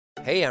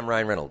Hey, I'm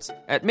Ryan Reynolds.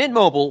 At Mint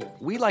Mobile,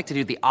 we like to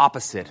do the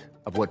opposite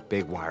of what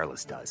Big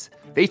Wireless does.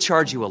 They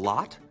charge you a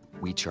lot,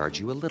 we charge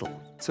you a little.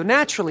 So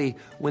naturally,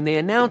 when they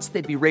announced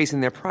they'd be raising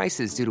their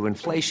prices due to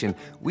inflation,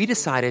 we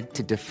decided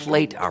to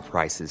deflate our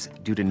prices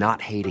due to not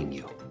hating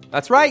you.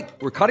 That's right.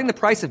 We're cutting the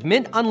price of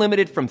Mint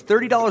Unlimited from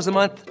 $30 a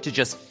month to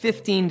just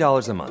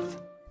 $15 a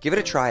month. Give it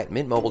a try at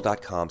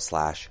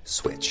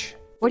mintmobile.com/switch.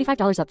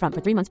 $45 up front for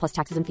 3 months plus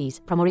taxes and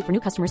fees. Promo rate for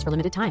new customers for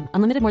limited time.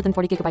 Unlimited more than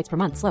 40 gigabytes per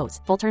month. Slows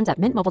full terms at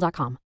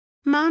mintmobile.com.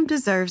 Mom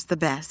deserves the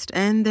best,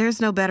 and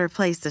there's no better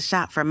place to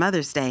shop for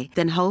Mother's Day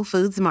than Whole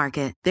Foods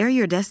Market. They're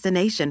your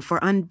destination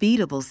for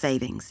unbeatable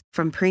savings,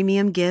 from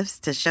premium gifts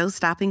to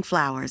show-stopping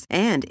flowers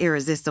and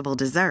irresistible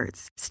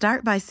desserts.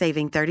 Start by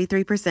saving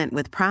 33%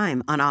 with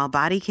Prime on all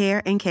body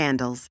care and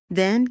candles.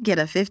 Then get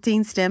a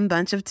 15-stem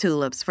bunch of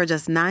tulips for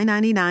just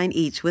 $9.99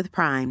 each with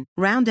Prime.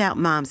 Round out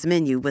Mom's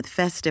menu with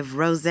festive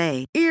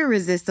rosé,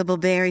 irresistible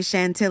berry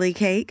chantilly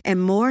cake,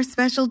 and more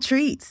special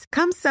treats.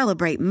 Come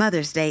celebrate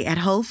Mother's Day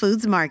at Whole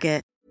Foods Market.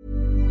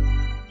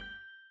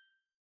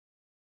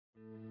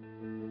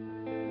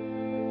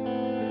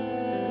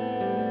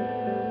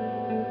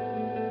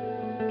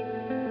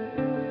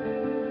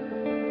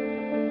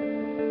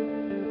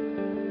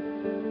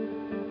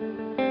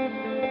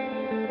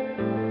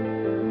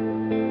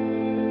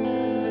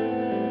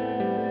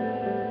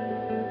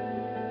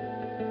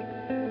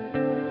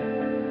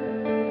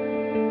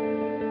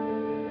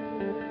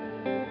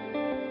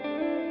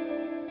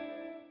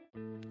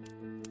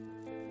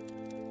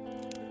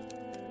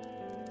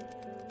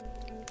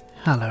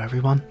 Hello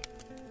everyone,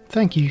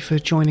 thank you for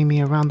joining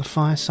me around the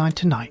fireside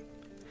tonight.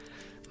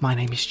 My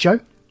name is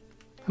Joe,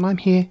 and I'm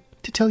here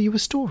to tell you a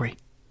story.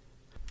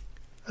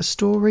 A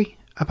story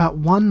about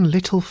one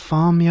little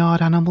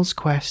farmyard animal's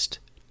quest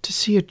to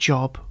see a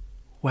job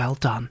well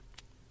done.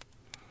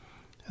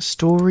 A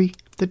story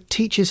that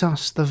teaches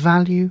us the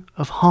value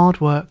of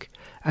hard work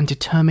and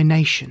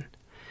determination,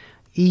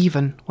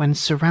 even when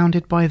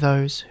surrounded by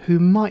those who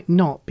might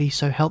not be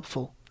so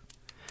helpful.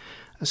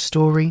 A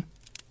story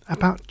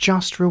about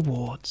just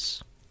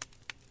rewards.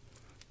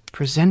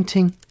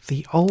 Presenting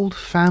the old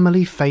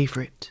family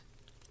favourite,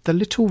 The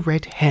Little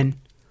Red Hen,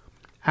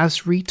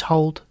 as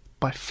retold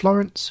by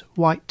Florence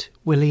White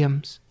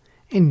Williams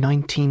in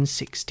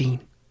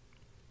 1916.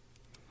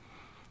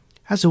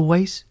 As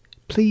always,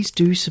 please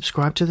do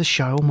subscribe to the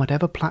show on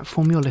whatever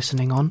platform you're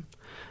listening on,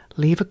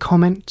 leave a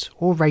comment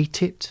or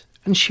rate it,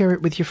 and share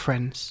it with your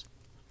friends.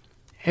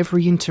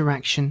 Every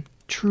interaction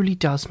truly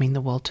does mean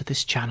the world to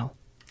this channel.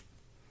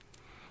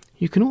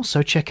 You can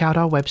also check out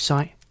our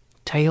website,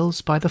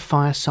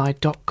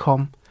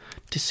 talesbythefireside.com,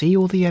 to see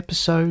all the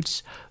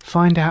episodes,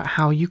 find out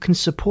how you can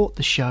support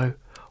the show,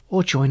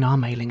 or join our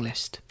mailing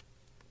list.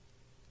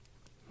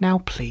 Now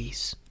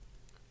please,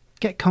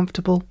 get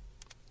comfortable,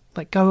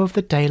 let go of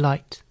the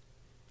daylight,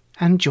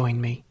 and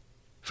join me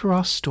for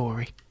our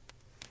story.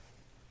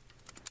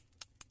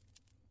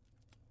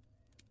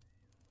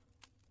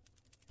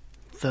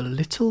 The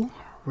Little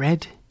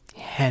Red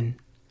Hen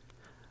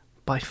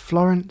by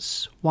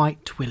Florence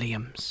White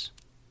Williams.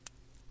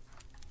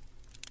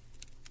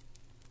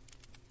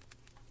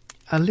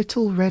 A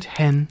little red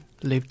hen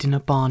lived in a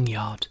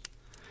barnyard.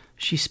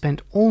 She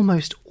spent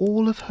almost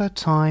all of her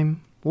time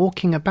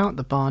walking about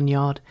the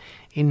barnyard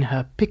in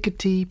her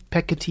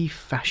pickety-peckety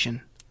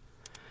fashion,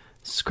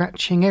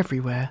 scratching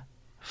everywhere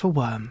for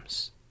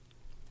worms.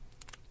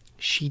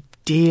 She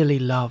dearly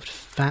loved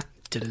fat,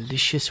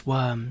 delicious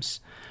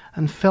worms,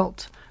 and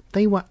felt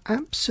they were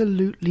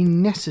absolutely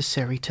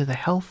necessary to the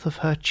health of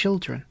her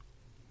children.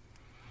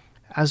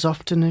 As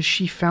often as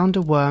she found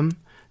a worm,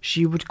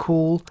 she would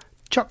call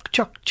 "Chuck,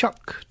 chuck,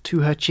 chuck" to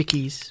her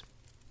chickies.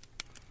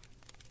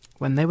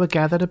 When they were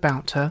gathered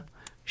about her,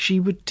 she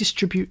would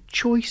distribute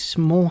choice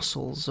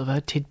morsels of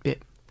her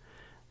tidbit.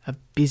 A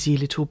busy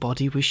little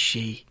body was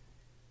she.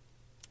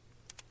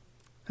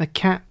 A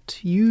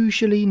cat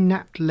usually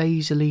napped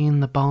lazily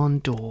in the barn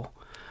door,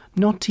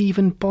 not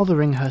even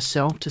bothering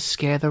herself to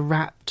scare the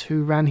rat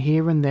who ran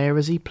here and there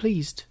as he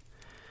pleased.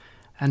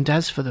 And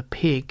as for the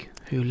pig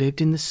who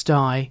lived in the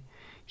sty,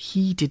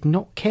 he did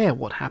not care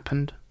what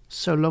happened,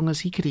 so long as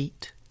he could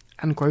eat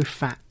and grow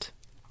fat.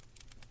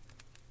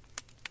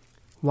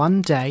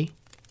 One day,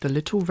 the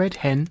little red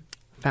hen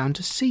found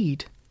a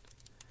seed.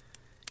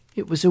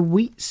 It was a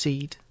wheat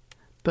seed,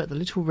 but the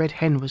little red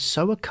hen was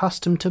so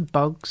accustomed to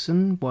bugs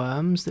and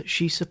worms that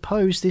she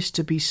supposed this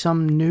to be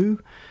some new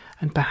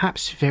and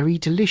perhaps very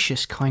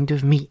delicious kind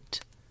of meat.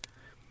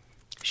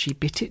 She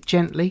bit it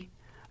gently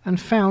and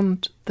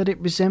found that it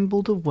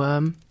resembled a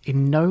worm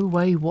in no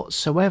way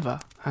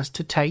whatsoever as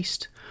to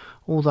taste,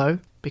 although,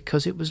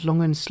 because it was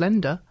long and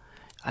slender,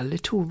 a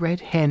little red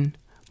hen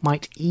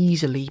might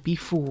easily be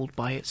fooled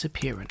by its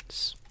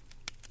appearance.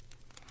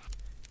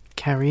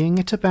 Carrying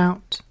it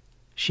about,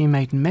 she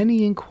made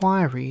many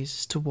inquiries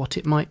as to what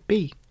it might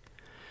be.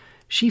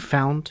 She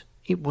found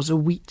it was a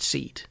wheat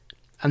seed,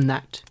 and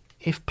that,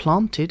 if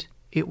planted,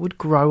 it would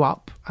grow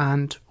up,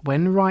 and,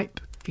 when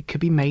ripe, it could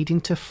be made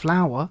into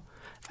flour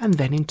and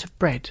then into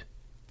bread.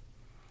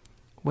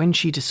 When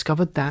she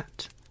discovered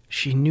that,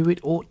 she knew it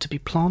ought to be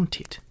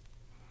planted.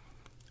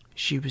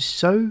 She was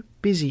so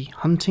busy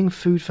hunting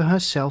food for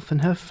herself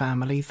and her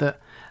family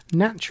that,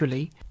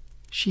 naturally,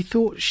 she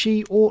thought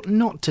she ought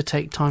not to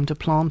take time to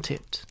plant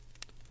it.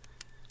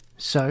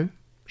 So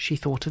she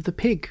thought of the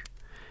pig,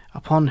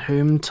 upon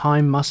whom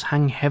time must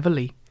hang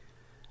heavily,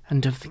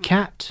 and of the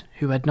cat,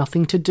 who had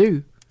nothing to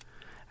do,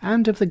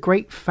 and of the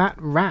great fat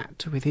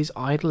rat with his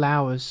idle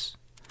hours,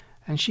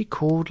 and she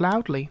called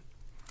loudly,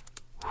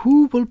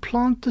 "Who will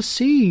plant the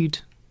seed?"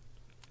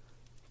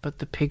 But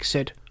the pig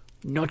said,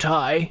 "Not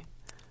I,"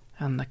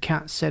 and the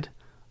cat said,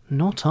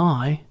 "Not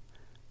I,"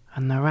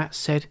 and the rat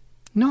said,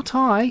 "Not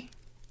I."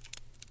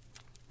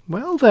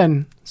 "Well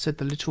then," said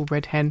the little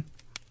red hen,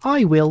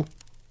 "I will."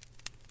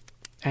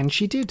 And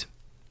she did.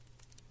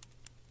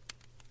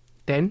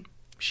 Then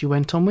she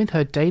went on with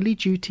her daily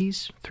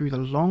duties through the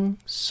long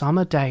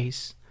summer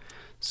days,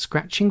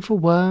 scratching for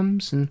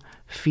worms and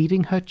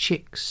feeding her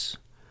chicks,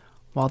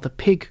 while the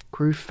pig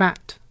grew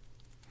fat,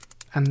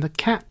 and the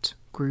cat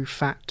grew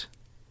fat,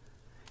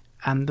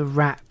 and the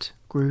rat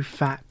grew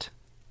fat,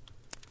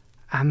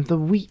 and the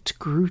wheat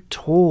grew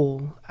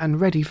tall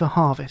and ready for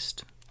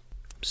harvest.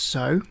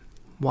 So,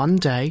 one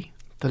day,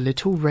 the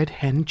little red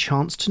hen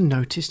chanced to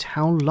notice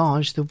how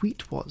large the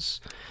wheat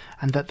was,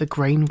 and that the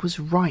grain was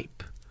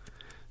ripe.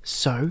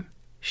 So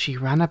she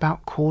ran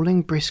about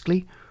calling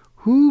briskly,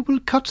 "Who will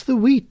cut the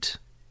wheat?"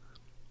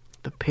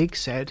 The pig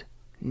said,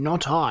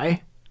 "Not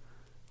I."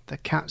 The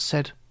cat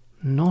said,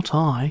 "Not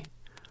I."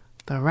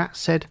 The rat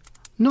said,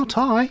 "Not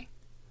I."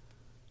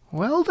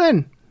 "Well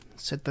then,"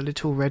 said the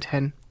little red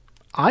hen,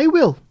 "I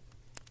will."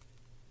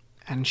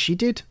 And she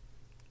did.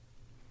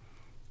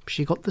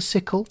 She got the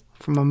sickle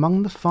from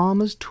among the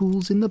farmer's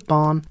tools in the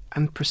barn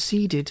and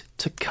proceeded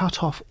to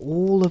cut off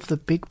all of the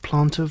big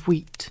plant of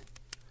wheat.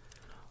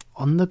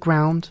 On the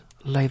ground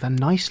lay the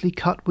nicely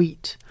cut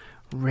wheat,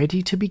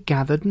 ready to be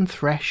gathered and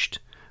threshed,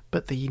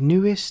 but the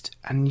newest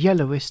and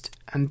yellowest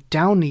and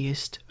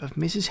downiest of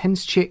Mrs.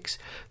 Hen's chicks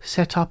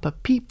set up a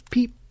peep,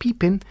 peep,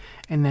 peeping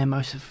in their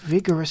most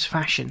vigorous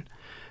fashion,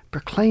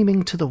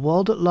 proclaiming to the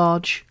world at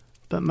large,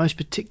 but most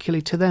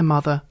particularly to their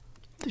mother,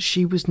 that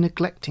she was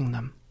neglecting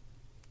them.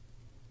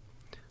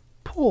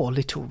 Poor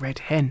little red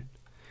hen!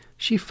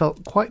 She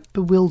felt quite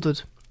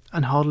bewildered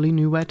and hardly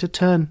knew where to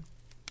turn.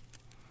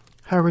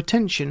 Her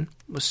attention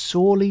was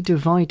sorely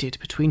divided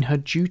between her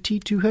duty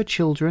to her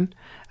children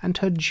and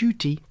her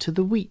duty to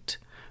the wheat,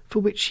 for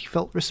which she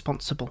felt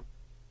responsible.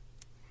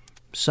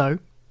 So,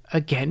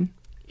 again,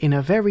 in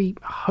a very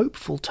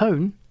hopeful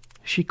tone,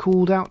 she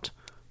called out,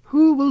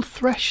 "Who will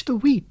thresh the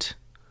wheat?"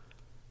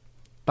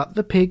 But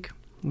the pig,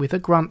 with a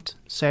grunt,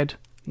 said,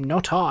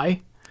 "Not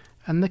I,"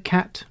 and the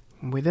cat,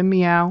 with a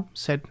meow,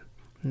 said,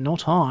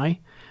 "Not I,"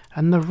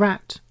 and the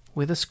rat,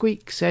 with a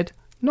squeak, said,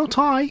 "Not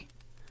I."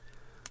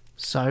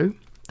 So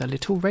the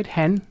little red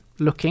hen,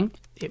 looking,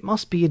 it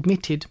must be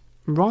admitted,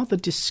 rather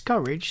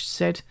discouraged,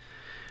 said,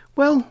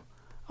 "Well,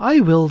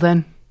 I will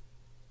then."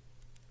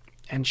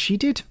 And she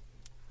did.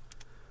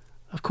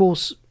 Of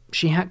course,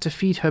 she had to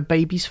feed her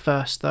babies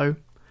first, though,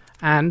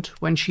 and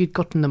when she had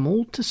gotten them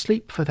all to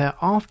sleep for their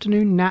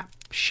afternoon nap,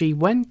 she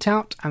went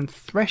out and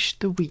threshed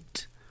the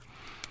wheat.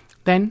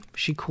 Then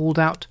she called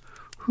out,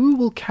 "Who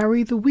will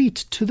carry the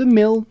wheat to the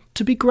mill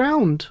to be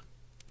ground?"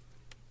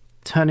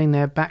 Turning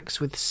their backs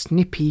with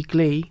snippy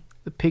glee,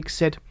 the pig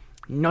said,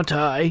 "Not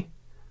I,"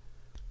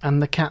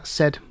 and the cat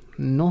said,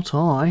 "Not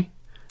I,"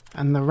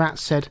 and the rat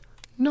said,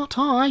 "Not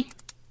I."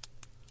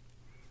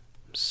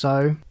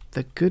 So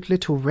the good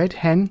little red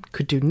hen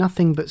could do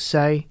nothing but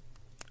say,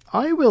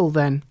 "I will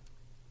then."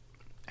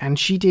 And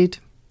she did.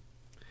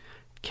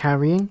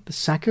 Carrying the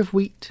sack of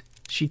wheat,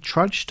 she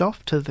trudged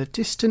off to the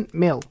distant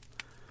mill.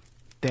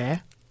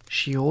 There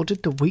she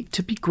ordered the wheat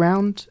to be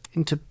ground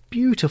into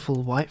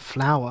beautiful white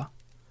flour.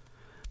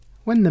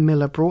 When the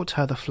miller brought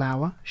her the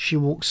flour, she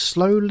walked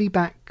slowly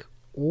back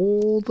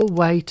all the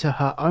way to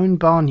her own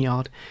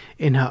barnyard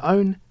in her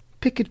own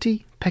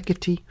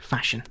pickety-peckety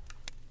fashion.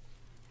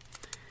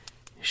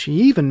 She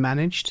even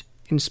managed,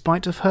 in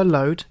spite of her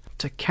load,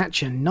 to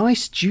catch a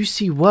nice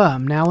juicy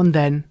worm now and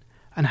then,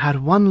 and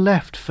had one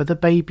left for the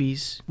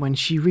babies when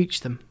she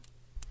reached them.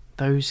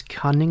 Those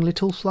cunning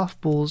little fluff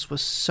balls were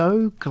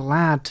so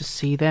glad to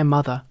see their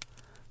mother.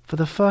 For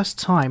the first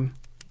time,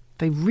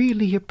 they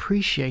really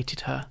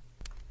appreciated her.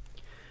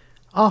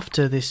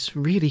 After this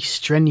really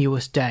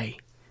strenuous day,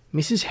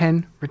 Mrs.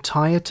 Hen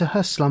retired to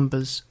her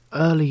slumbers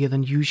earlier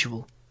than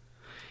usual.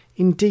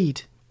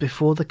 Indeed,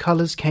 before the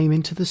colours came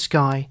into the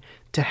sky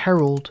to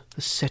herald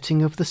the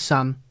setting of the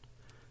sun,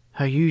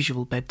 her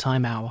usual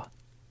bedtime hour.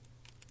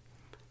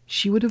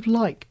 She would have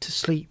liked to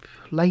sleep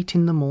late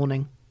in the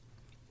morning,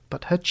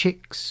 but her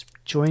chicks,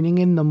 joining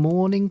in the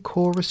morning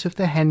chorus of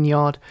the hen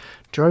yard,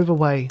 drove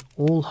away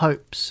all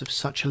hopes of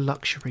such a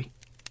luxury.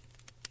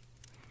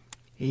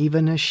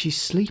 Even as she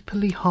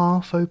sleepily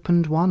half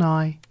opened one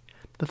eye,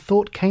 the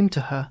thought came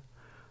to her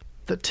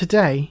that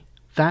today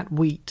that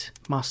wheat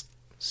must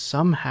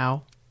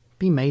somehow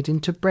be made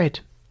into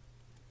bread.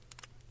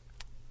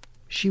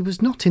 She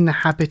was not in the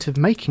habit of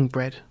making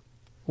bread,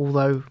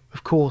 although,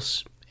 of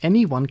course,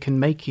 Anyone can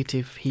make it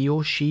if he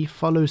or she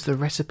follows the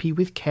recipe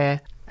with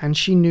care, and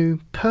she knew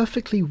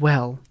perfectly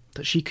well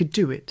that she could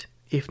do it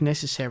if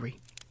necessary.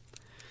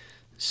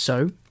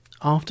 So,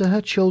 after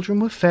her children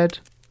were fed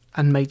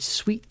and made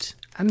sweet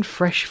and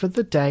fresh for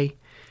the day,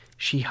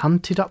 she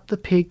hunted up the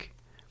pig,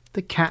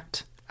 the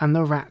cat, and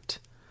the rat,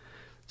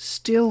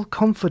 still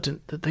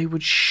confident that they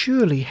would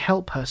surely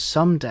help her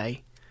some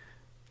day.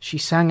 She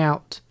sang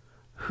out,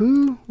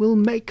 "Who will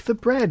make the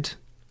bread?"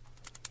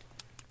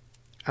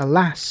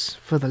 Alas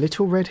for the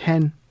little red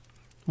hen!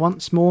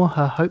 Once more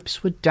her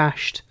hopes were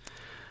dashed,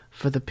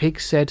 for the pig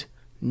said,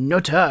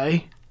 "Not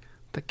I."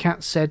 The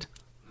cat said,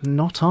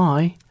 "Not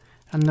I."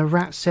 And the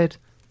rat said,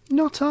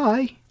 "Not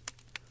I."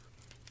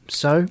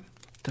 So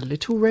the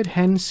little red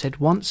hen said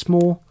once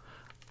more,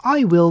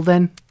 "I will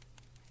then."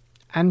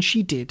 And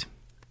she did.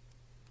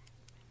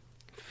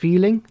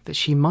 Feeling that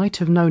she might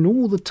have known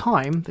all the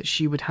time that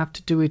she would have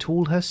to do it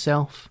all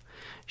herself,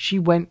 she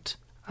went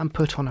and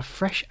put on a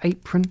fresh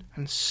apron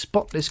and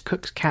spotless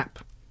cook's cap.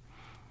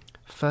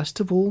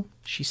 First of all,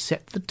 she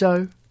set the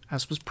dough,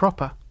 as was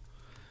proper.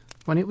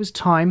 When it was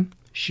time,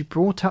 she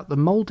brought out the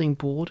moulding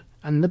board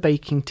and the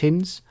baking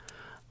tins,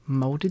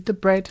 moulded the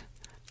bread,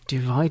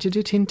 divided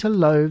it into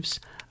loaves,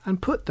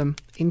 and put them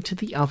into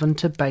the oven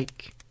to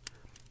bake.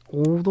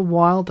 All the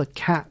while the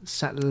cat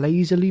sat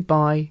lazily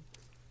by,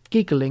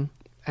 giggling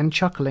and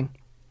chuckling.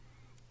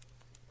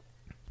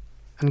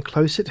 And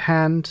close at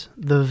hand,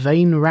 the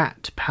vain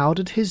rat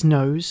powdered his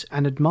nose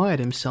and admired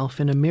himself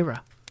in a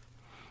mirror.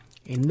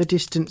 In the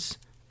distance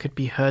could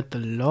be heard the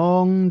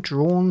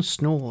long-drawn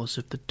snores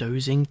of the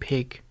dozing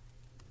pig.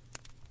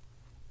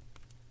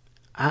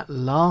 At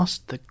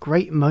last the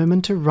great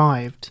moment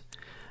arrived.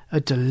 A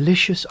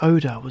delicious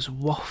odour was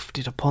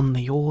wafted upon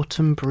the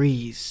autumn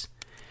breeze.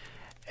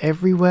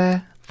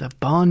 Everywhere the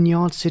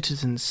barnyard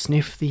citizens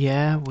sniffed the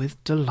air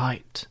with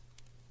delight.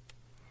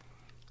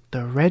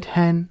 The red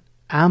hen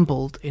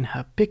ambled in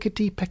her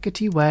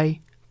pickety-peckety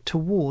way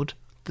toward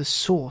the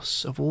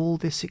source of all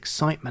this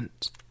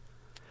excitement.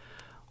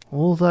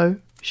 Although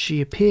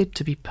she appeared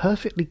to be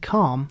perfectly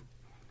calm,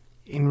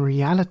 in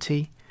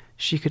reality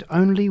she could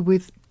only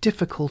with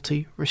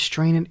difficulty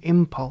restrain an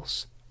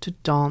impulse to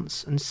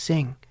dance and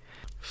sing,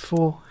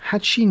 for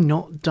had she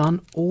not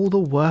done all the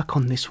work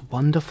on this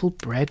wonderful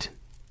bread?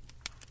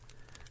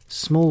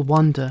 Small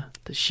wonder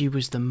that she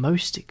was the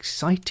most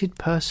excited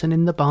person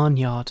in the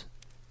barnyard.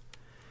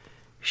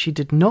 She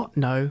did not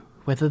know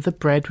whether the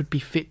bread would be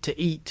fit to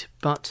eat,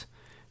 but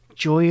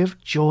joy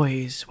of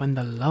joys when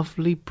the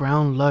lovely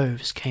brown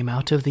loaves came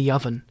out of the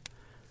oven.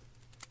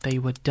 They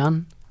were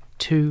done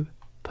to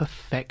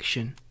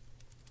perfection.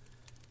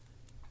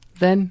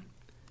 Then,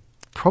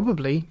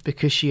 probably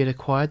because she had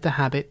acquired the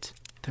habit,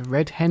 the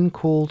red hen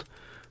called,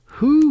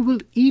 "Who will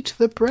eat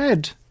the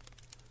bread?"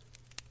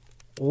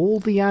 All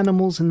the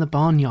animals in the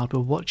barnyard were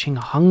watching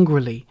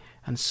hungrily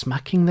and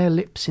smacking their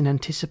lips in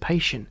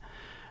anticipation,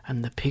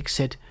 and the pig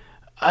said,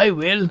 "I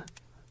will."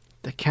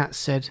 The cat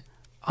said,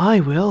 "I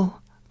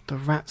will." The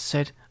rat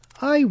said,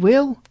 "I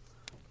will."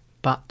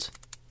 But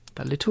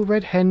the little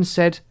red hen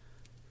said,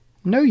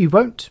 "No, you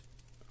won't.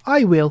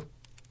 I will."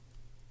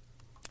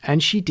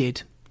 And she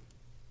did.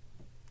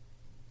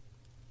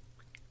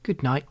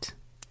 Good night.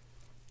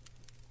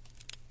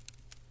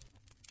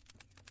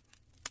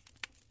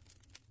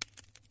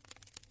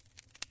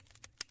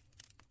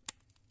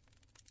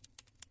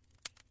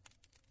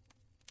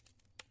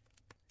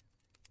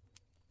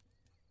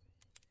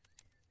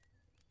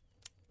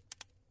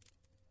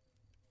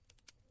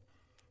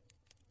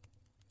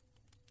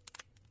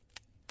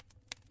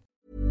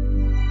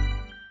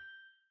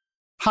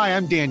 Hi,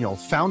 I'm Daniel,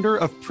 founder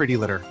of Pretty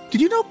Litter.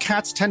 Did you know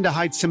cats tend to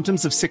hide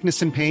symptoms of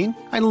sickness and pain?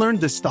 I learned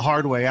this the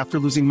hard way after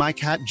losing my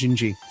cat,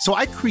 Gingy. So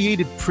I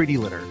created Pretty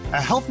Litter,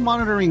 a health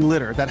monitoring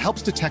litter that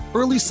helps detect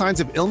early signs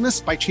of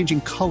illness by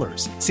changing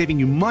colors, saving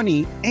you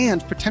money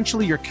and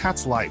potentially your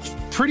cat's life.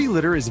 Pretty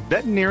Litter is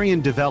veterinarian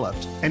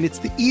developed, and it's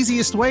the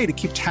easiest way to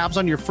keep tabs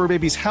on your fur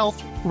baby's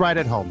health right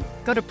at home.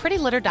 Go to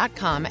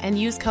prettylitter.com and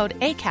use code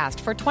ACAST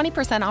for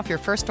 20% off your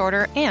first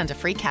order and a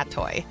free cat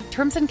toy.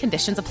 Terms and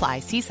conditions apply.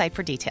 See site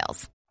for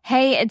details.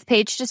 Hey, it's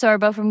Paige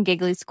DeSorbo from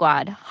Giggly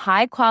Squad.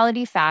 High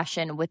quality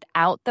fashion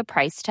without the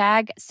price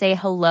tag. Say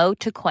hello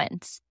to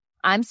Quince.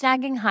 I'm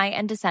snagging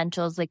high-end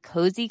essentials like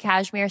cozy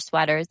cashmere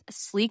sweaters,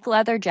 sleek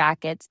leather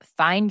jackets,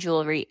 fine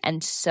jewelry,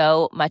 and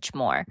so much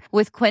more.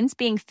 With Quince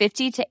being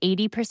 50 to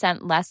 80%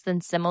 less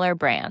than similar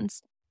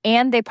brands.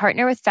 And they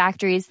partner with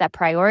factories that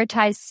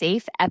prioritize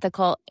safe,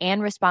 ethical,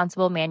 and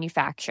responsible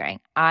manufacturing.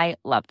 I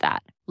love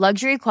that.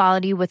 Luxury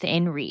quality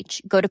within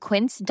reach. Go to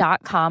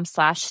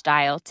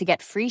quince.com/style to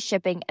get free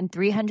shipping and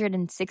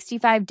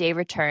 365-day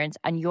returns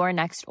on your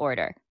next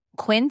order.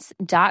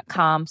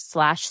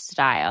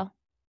 Quince.com/style.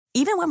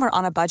 Even when we're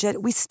on a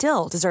budget, we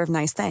still deserve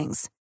nice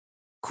things.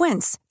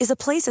 Quince is a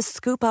place to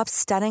scoop up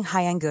stunning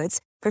high-end goods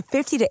for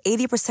 50 to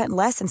 80%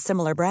 less than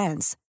similar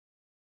brands.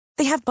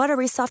 They have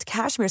buttery soft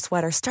cashmere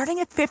sweaters starting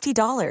at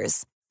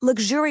 $50,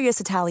 luxurious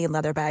Italian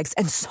leather bags,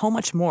 and so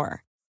much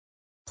more.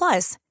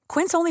 Plus,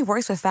 Quince only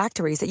works with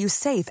factories that use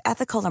safe,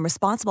 ethical, and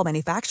responsible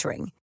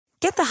manufacturing.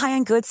 Get the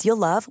high-end goods you'll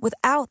love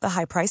without the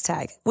high price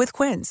tag with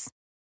Quince.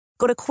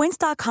 Go to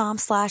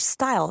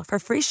quince.com/style for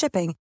free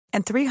shipping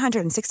and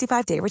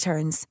 365-day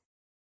returns.